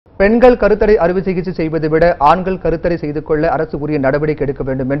பெண்கள் கருத்தடை அறுவை சிகிச்சை செய்வதை விட ஆண்கள் கருத்தடை செய்து கொள்ள அரசு உரிய நடவடிக்கை எடுக்க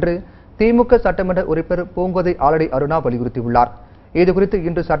வேண்டும் என்று திமுக சட்டமன்ற உறுப்பினர் பூங்கோதை ஆலடி அருணா வலியுறுத்தியுள்ளார். இதுகுறித்து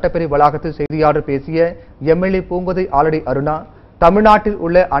இன்று சட்டப்பேரவை வளாகத்தில் செய்தியாளர் பேசிய எம்எல்ஏ பூங்கோதை ஆலடி அருணா, தமிழ்நாட்டில்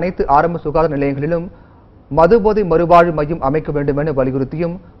உள்ள அனைத்து ஆரம்ப சுகாதார நிலையங்களிலும் மதுபோதை மறுவாழ்வு மையம் அமைக்க வேண்டும் என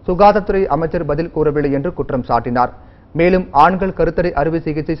வலியுறுத்தியும் சுகாதாரத்துறை அமைச்சர் பதில் கூறவில்லை என்று குற்றம் சாட்டினார். மேலும் ஆண்கள் கருத்தடை அறுவை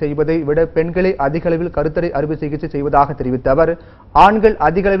சிகிச்சை செய்வதை விட பெண்களே அதிக அளவில் கருத்தடை அறுவை சிகிச்சை செய்வதாக தெரிவித்த அவர், ஆண்கள்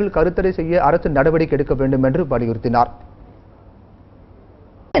அதிக அளவில் கருத்தடை செய்ய அரசு நடவடிக்கை எடுக்க வேண்டும் என்று வலியுறுத்தினார்.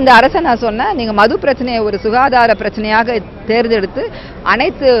 இந்த அரசை நான் சொன்னேன், நீங்க மது பிரச்சனையை ஒரு சுகாதார பிரச்சனையாக தேர்ந்தெடுத்து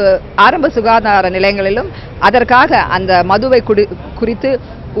அனைத்து ஆரம்ப சுகாதார நிலையங்களிலும் அதற்காக அந்த மதுவை குறித்து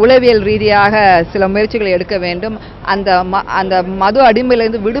உளவியல் ரீதியாக சில முயற்சிகளை எடுக்க வேண்டும். அந்த மது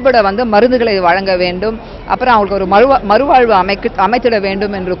அடிமையிலிருந்து விடுபட மருந்துகளை வழங்க வேண்டும். அப்புறம் அவங்களுக்கு ஒரு மறுவாழ்வு அமைத்திட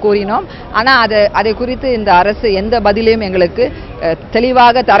வேண்டும் என்று கூறினோம். ஆனால் அதை குறித்து இந்த அரசு எந்த பதிலையும் எங்களுக்கு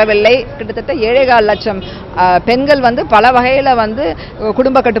தெளிவாக தரவில்லை. கிட்டத்தட்ட 7.25 லட்சம் பெண்கள் பல வகையில்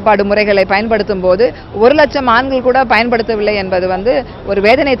குடும்ப கட்டுப்பாடு முறைகளை பயன்படுத்தும் போது 1 லட்சம் ஆண்கள் கூட பயன்படுத்தவில்லை என்பது ஒரு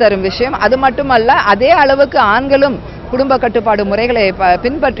வேதனை தரும் விஷயம். அது மட்டுமல்ல, அதே அளவுக்கு ஆண்களும் குடும்ப கட்டுப்பாடு முறைகளை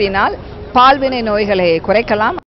பின்பற்றினால் பால்வினை நோய்களை குறைக்கலாம்.